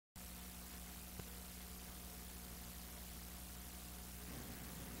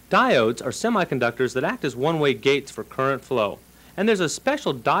Diodes are semiconductors that act as one-way gates for current flow, and there's a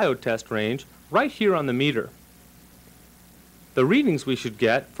special diode test range right here on the meter. The readings we should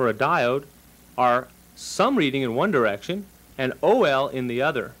get for a diode are some reading in one direction and OL in the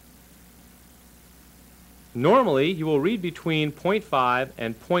other. Normally, you will read between 0.5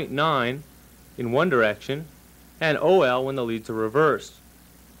 and 0.9 in one direction and OL when the leads are reversed.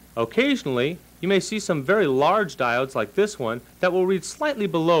 Occasionally, you may see some very large diodes like this one that will read slightly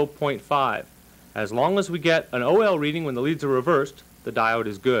below 0.5. As long as we get an OL reading when the leads are reversed, the diode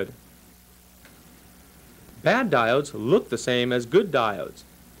is good. Bad diodes look the same as good diodes.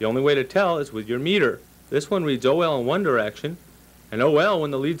 The only way to tell is with your meter. This one reads OL in one direction and OL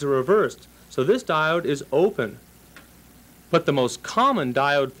when the leads are reversed, so this diode is open. But the most common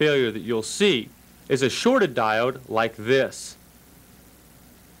diode failure that you'll see is a shorted diode like this.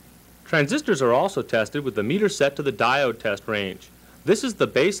 Transistors are also tested with the meter set to the diode test range. This is the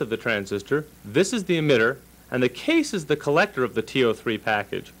base of the transistor, this is the emitter, and the case is the collector of the TO3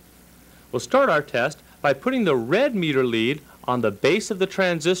 package. We'll start our test by putting the red meter lead on the base of the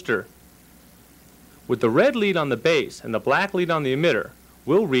transistor. With the red lead on the base and the black lead on the emitter,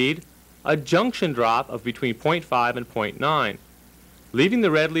 we'll read a junction drop of between 0.5 and 0.9. Leaving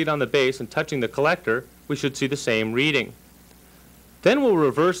the red lead on the base and touching the collector, we should see the same reading. Then we'll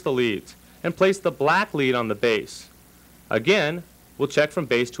reverse the leads and place the black lead on the base. Again, we'll check from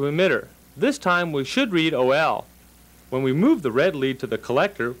base to emitter. This time we should read OL. When we move the red lead to the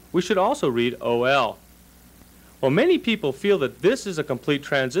collector, we should also read OL. Well, many people feel that this is a complete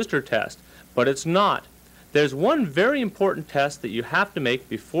transistor test, but it's not. There's one very important test that you have to make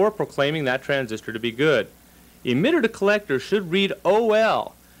before proclaiming that transistor to be good. Emitter to collector should read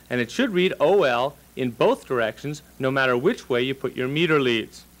OL, and it should read OL in both directions, no matter which way you put your meter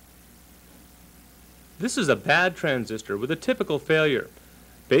leads. This is a bad transistor with a typical failure.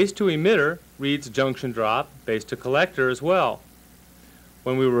 Base to emitter reads junction drop, base to collector as well.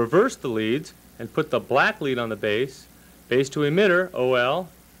 When we reverse the leads and put the black lead on the base to emitter OL,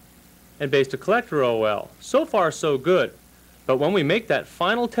 and base to collector OL. So far so good. But when we make that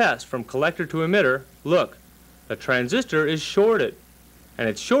final test from collector to emitter, look, the transistor is shorted. And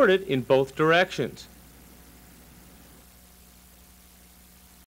it's shorted in both directions.